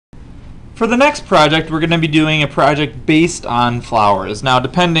For the next project, we're going to be doing a project based on flowers. Now,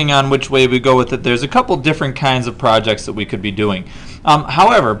 depending on which way we go with it, there's a couple different kinds of projects that we could be doing.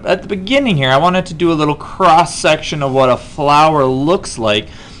 However, at the beginning here, I wanted to do a little cross-section of what a flower looks like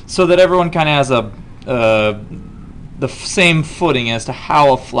so that everyone kind of has the same footing as to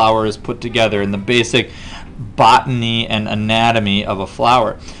how a flower is put together in the basic botany and anatomy of a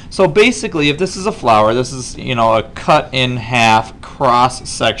flower. So basically, if this is a flower, this is, a cut in half cross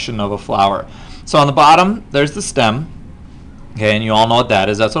section of a flower. So on the bottom, there's the stem. Okay, and you all know what that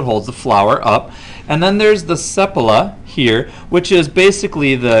is. That's what holds the flower up. And then there's the sepala here, which is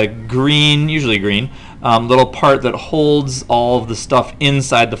basically the green, usually green, little part that holds all of the stuff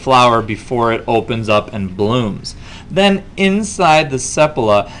inside the flower before it opens up and blooms. Then inside the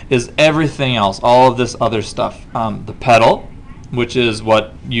sepala is everything else, all of this other stuff. The petal, which is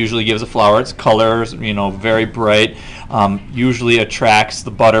what usually gives a flower its colors, very bright, usually attracts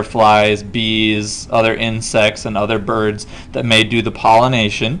the butterflies, bees, other insects, and other birds that may do the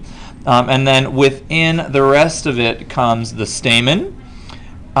pollination. And then within the rest of it comes the stamen,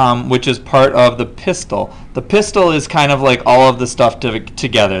 which is part of the pistil. The pistil is kind of like all of the stuff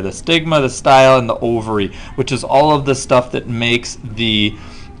together, the stigma, the style, and the ovary, which is all of the stuff that makes the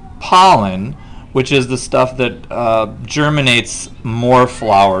pollen, which is the stuff that germinates more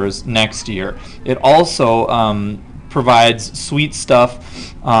flowers next year. It also provides sweet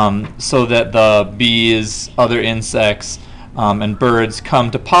stuff so that the bees, other insects, and birds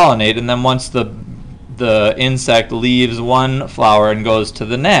come to pollinate, and then once the insect leaves one flower and goes to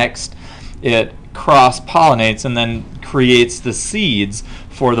the next, it cross-pollinates and then creates the seeds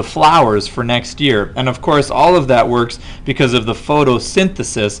for the flowers for next year. And of course, all of that works because of the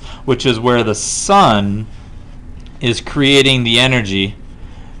photosynthesis, which is where the sun is creating the energy,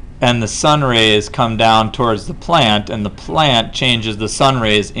 and the sun rays come down towards the plant, and the plant changes the sun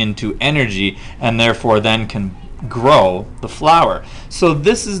rays into energy, and therefore then can grow the flower. So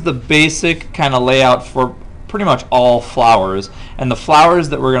this is the basic kind of layout for pretty much all flowers, and the flowers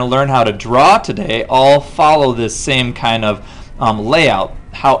that we're going to learn how to draw today all follow this same kind of layout.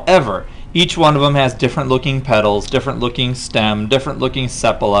 However, each one of them has different looking petals, different looking stem, different looking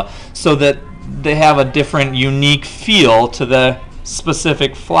sepala, so that they have a different unique feel to the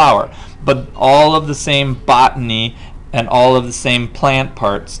specific flower. But all of the same botany and all of the same plant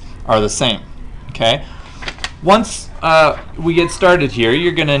parts are the same. Okay? Once we get started here,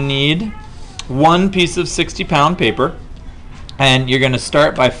 you're going to need one piece of 60-pound paper, and you're going to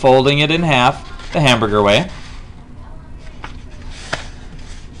start by folding it in half the hamburger way,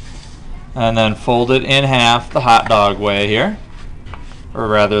 and then fold it in half the hot dog way here, or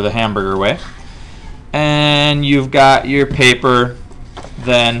rather the hamburger way. And you've got your paper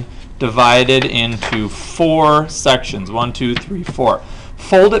then divided into 4 sections, 1, 2, 3, 4.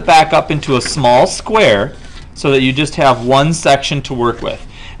 Fold it back up into a small square so that you just have one section to work with.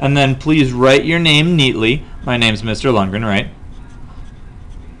 And then please write your name neatly. My name's Mr. Lundgren, right?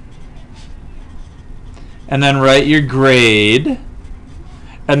 And then write your grade.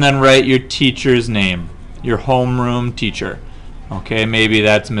 And then write your teacher's name, your homeroom teacher. Okay, maybe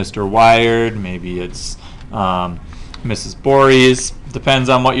that's Mr. Wired, maybe it's Mrs. Borries. Depends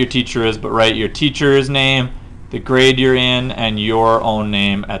on what your teacher is, but write your teacher's name, the grade you're in, and your own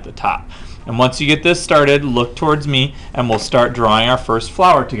name at the top. And once you get this started, look towards me, and we'll start drawing our first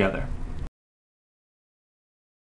flower together.